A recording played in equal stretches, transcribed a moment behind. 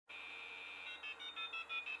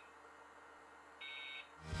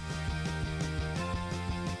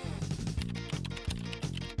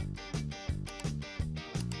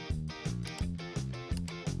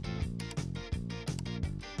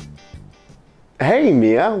Hey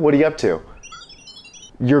Mia, what are you up to?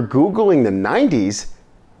 You're Googling the 90s?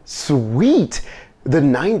 Sweet! The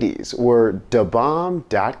 90s were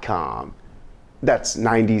dabomb.com. That's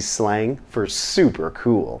 90s slang for super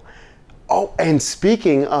cool. Oh, and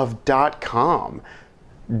speaking of .com,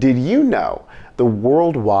 did you know the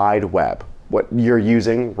World Wide Web, what you're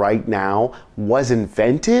using right now, was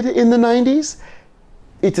invented in the 90s?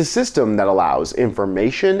 It's a system that allows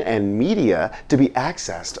information and media to be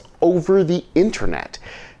accessed over the internet.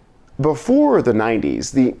 Before the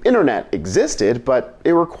 90s, the internet existed, but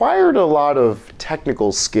it required a lot of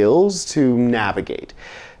technical skills to navigate.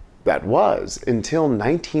 That was until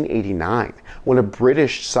 1989, when a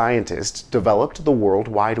British scientist developed the World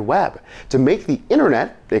Wide Web to make the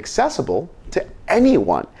internet accessible to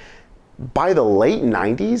anyone. By the late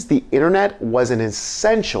 90s, the internet was an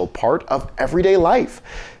essential part of everyday life.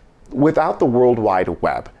 Without the World Wide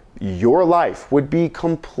Web, your life would be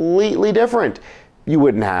completely different. You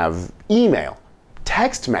wouldn't have email,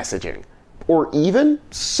 text messaging, or even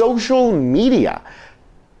social media.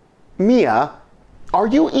 Mia, are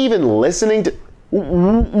you even listening to...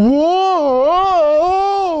 Whoa!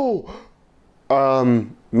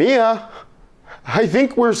 Mia, I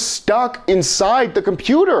think we're stuck inside the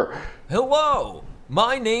computer. Hello,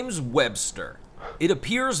 my name's Webster. It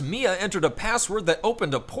appears Mia entered a password that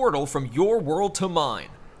opened a portal from your world to mine.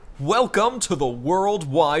 Welcome to the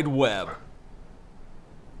World Wide Web.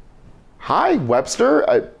 Hi,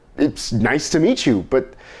 Webster. It's nice to meet you,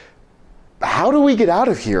 but how do we get out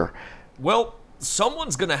of here? Well,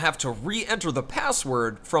 someone's gonna have to re-enter the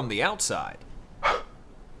password from the outside.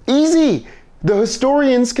 Easy! The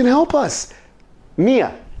historians can help us.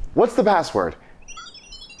 Mia, what's the password?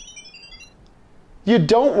 You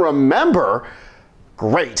don't remember?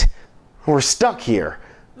 Great. We're stuck here.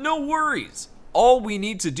 No worries. All we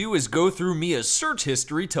need to do is go through Mia's search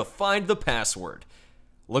history to find the password.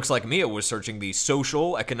 Looks like Mia was searching the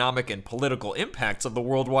social, economic, and political impacts of the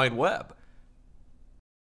World Wide Web.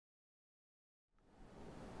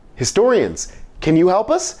 Historians, can you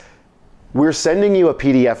help us? We're sending you a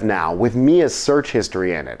PDF now with Mia's search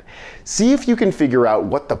history in it. See if you can figure out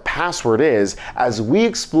what the password is as we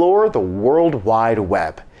explore the World Wide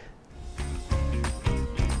Web.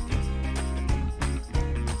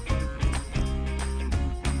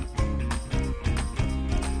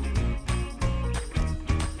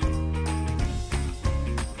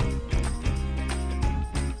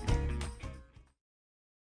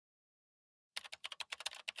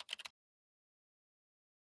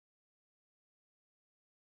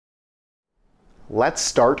 Let's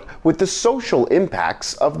start with the social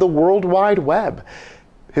impacts of the World Wide Web.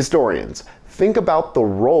 Historians, think about the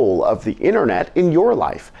role of the internet in your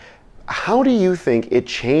life. How do you think it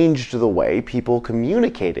changed the way people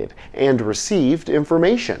communicated and received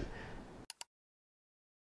information?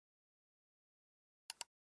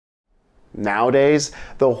 Nowadays,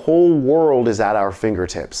 the whole world is at our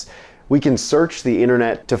fingertips. We can search the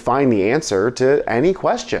internet to find the answer to any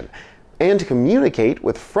question, and communicate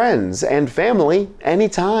with friends and family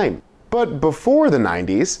anytime. But before the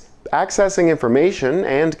 90s, accessing information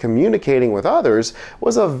and communicating with others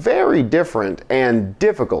was a very different and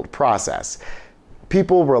difficult process.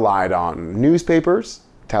 People relied on newspapers,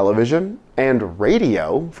 television, and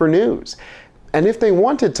radio for news. And if they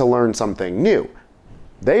wanted to learn something new,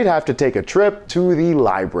 they'd have to take a trip to the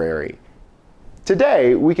library.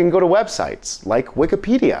 Today, we can go to websites like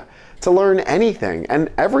Wikipedia to learn anything and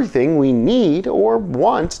everything we need or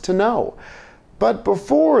want to know. But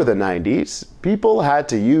before the 90s, people had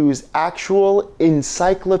to use actual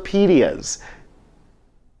encyclopedias.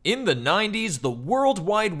 In the 90s, the World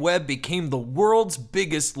Wide Web became the world's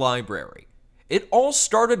biggest library. It all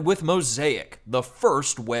started with Mosaic, the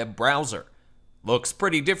first web browser. Looks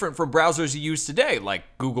pretty different from browsers you use today,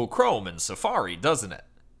 like Google Chrome and Safari, doesn't it?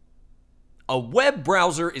 A web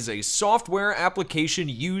browser is a software application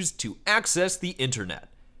used to access the internet.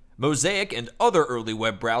 Mosaic and other early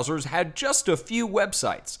web browsers had just a few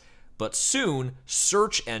websites, but soon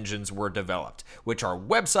search engines were developed, which are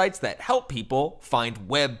websites that help people find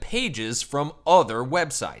web pages from other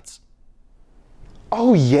websites.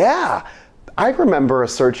 Oh yeah! I remember a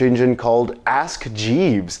search engine called Ask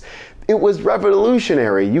Jeeves. It was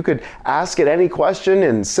revolutionary. You could ask it any question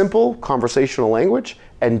in simple conversational language,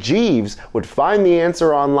 and Jeeves would find the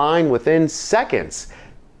answer online within seconds.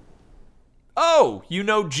 Oh, you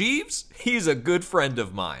know Jeeves? He's a good friend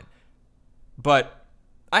of mine. But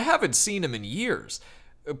I haven't seen him in years.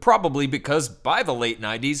 Probably because by the late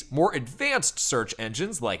 90s, more advanced search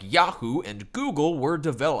engines like Yahoo and Google were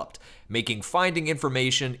developed, making finding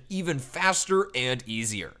information even faster and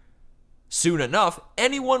easier. Soon enough,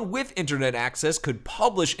 anyone with internet access could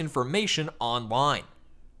publish information online.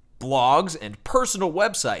 Blogs and personal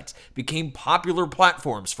websites became popular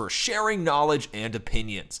platforms for sharing knowledge and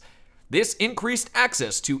opinions. This increased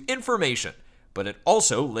access to information, but it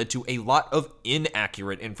also led to a lot of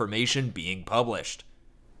inaccurate information being published.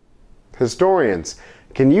 Historians,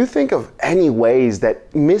 can you think of any ways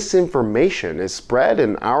that misinformation is spread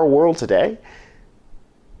in our world today?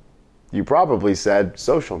 You probably said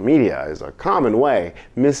social media is a common way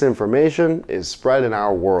misinformation is spread in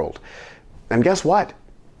our world. And guess what?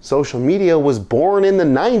 Social media was born in the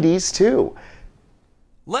 90s too.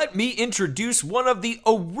 Let me introduce one of the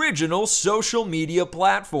original social media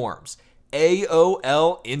platforms,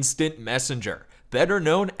 AOL Instant Messenger, better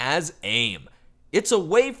known as AIM. It's a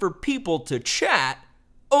way for people to chat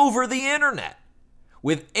over the internet.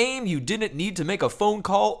 With AIM, you didn't need to make a phone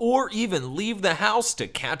call or even leave the house to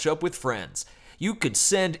catch up with friends. You could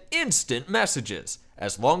send instant messages,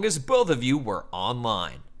 as long as both of you were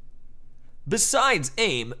online. Besides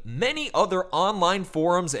AIM, many other online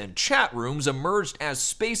forums and chat rooms emerged as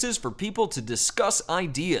spaces for people to discuss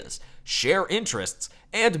ideas, share interests,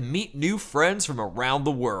 and meet new friends from around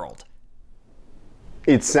the world.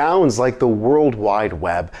 It sounds like the World Wide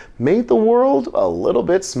Web made the world a little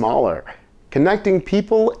bit smaller, connecting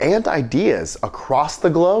people and ideas across the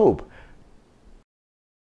globe.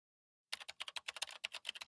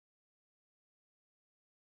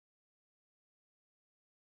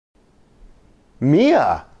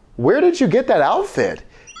 Mia, where did you get that outfit?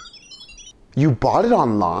 You bought it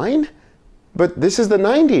online? But this is the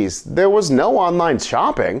 90s. There was no online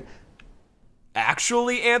shopping.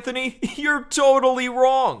 Actually, Anthony, you're totally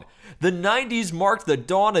wrong. The 90s marked the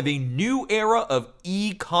dawn of a new era of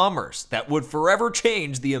e-commerce that would forever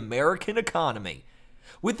change the American economy.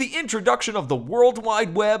 With the introduction of the World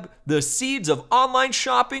Wide Web, the seeds of online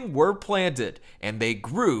shopping were planted, and they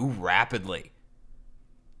grew rapidly.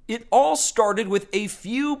 It all started with a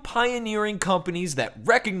few pioneering companies that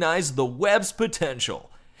recognized the web's potential.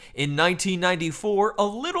 In 1994, a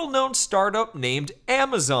little-known startup named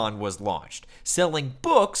Amazon was launched, selling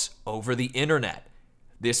books over the internet.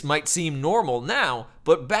 This might seem normal now,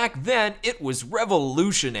 but back then it was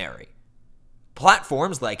revolutionary.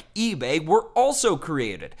 Platforms like eBay were also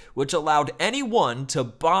created, which allowed anyone to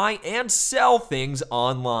buy and sell things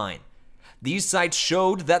online. These sites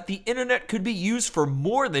showed that the internet could be used for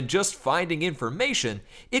more than just finding information.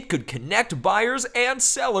 It could connect buyers and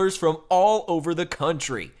sellers from all over the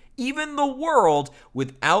country, even the world,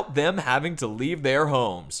 without them having to leave their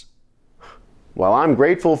homes. Well, I'm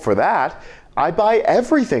grateful for that. I buy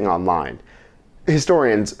everything online.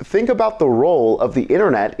 Historians, think about the role of the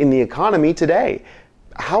internet in the economy today.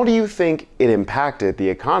 How do you think it impacted the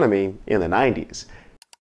economy in the 90s?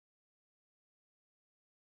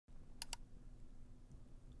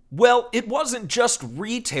 Well, it wasn't just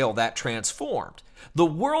retail that transformed. The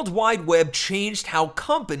World Wide Web changed how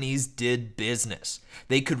companies did business.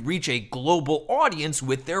 They could reach a global audience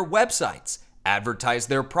with their websites, advertise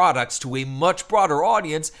their products to a much broader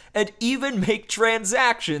audience, and even make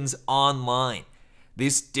transactions online.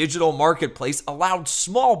 This digital marketplace allowed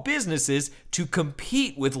small businesses to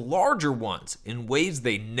compete with larger ones in ways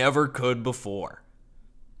they never could before.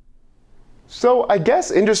 So I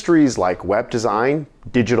guess industries like web design,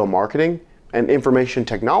 digital marketing, and information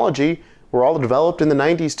technology were all developed in the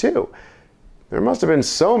 90s too. There must have been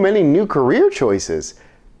so many new career choices.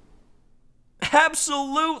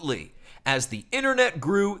 Absolutely! As the internet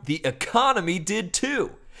grew, the economy did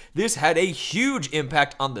too. This had a huge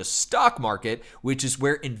impact on the stock market, which is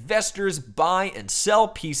where investors buy and sell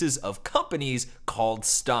pieces of companies called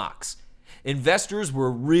stocks. Investors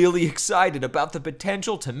were really excited about the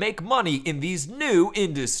potential to make money in these new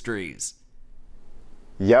industries.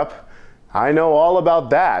 Yep, I know all about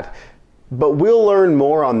that. But we'll learn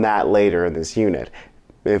more on that later in this unit.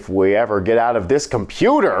 If we ever get out of this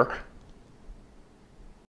computer.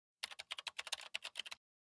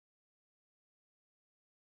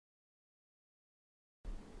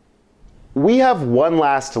 We have one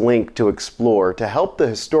last link to explore to help the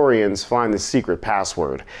historians find the secret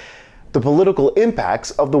password: the political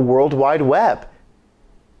impacts of the World Wide Web.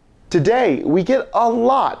 Today, we get a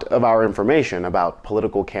lot of our information about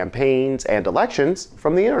political campaigns and elections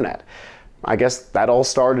from the internet. I guess that all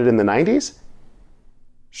started in the 90s?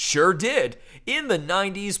 Sure did. In the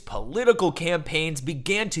 90s, political campaigns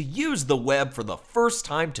began to use the web for the first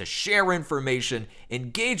time to share information,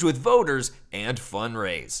 engage with voters, and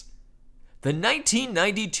fundraise. The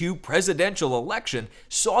 1992 presidential election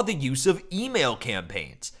saw the use of email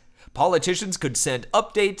campaigns. Politicians could send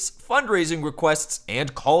updates, fundraising requests,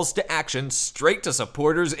 and calls to action straight to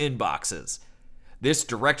supporters' inboxes. This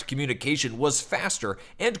direct communication was faster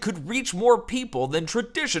and could reach more people than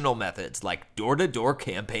traditional methods like door-to-door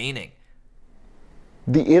campaigning.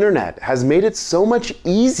 The internet has made it so much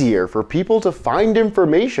easier for people to find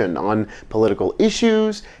information on political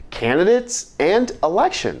issues, candidates, and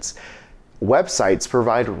elections. Websites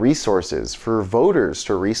provide resources for voters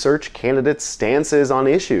to research candidates' stances on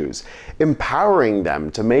issues, empowering them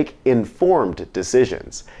to make informed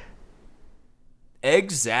decisions.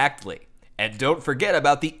 Exactly. And don't forget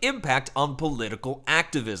about the impact on political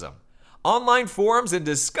activism. Online forums and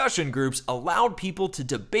discussion groups allowed people to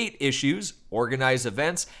debate issues, organize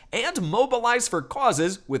events, and mobilize for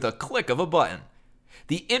causes with a click of a button.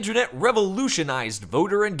 The internet revolutionized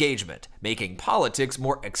voter engagement, making politics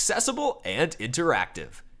more accessible and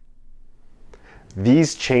interactive.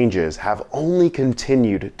 These changes have only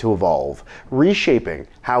continued to evolve, reshaping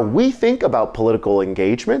how we think about political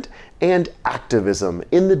engagement and activism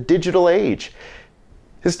in the digital age.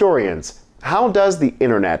 Historians, how does the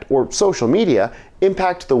internet or social media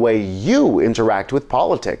impact the way you interact with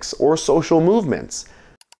politics or social movements?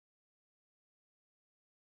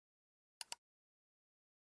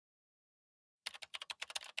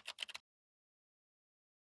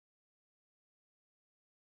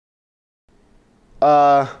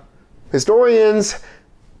 Historians,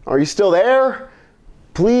 are you still there?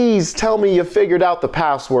 Please tell me you figured out the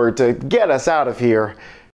password to get us out of here.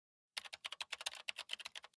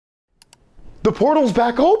 The portal's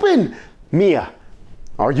back open! Mia,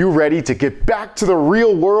 are you ready to get back to the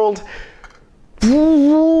real world?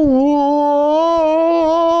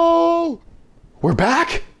 We're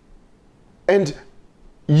back? And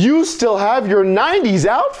you still have your 90s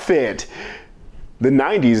outfit! The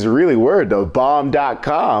 90s really were the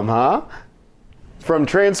bomb.com, huh? From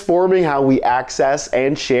transforming how we access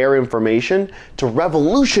and share information to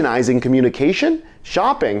revolutionizing communication,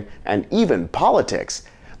 shopping, and even politics,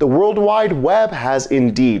 the World Wide Web has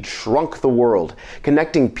indeed shrunk the world,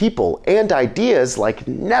 connecting people and ideas like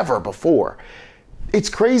never before. It's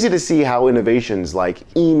crazy to see how innovations like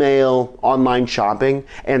email, online shopping,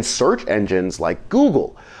 and search engines like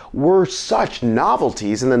Google were such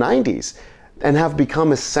novelties in the 90s and have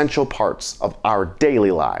become essential parts of our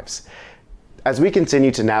daily lives. As we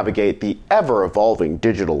continue to navigate the ever-evolving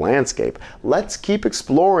digital landscape, let's keep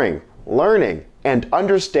exploring, learning, and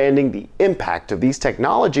understanding the impact of these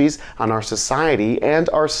technologies on our society and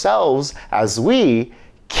ourselves as we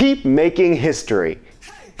keep making history.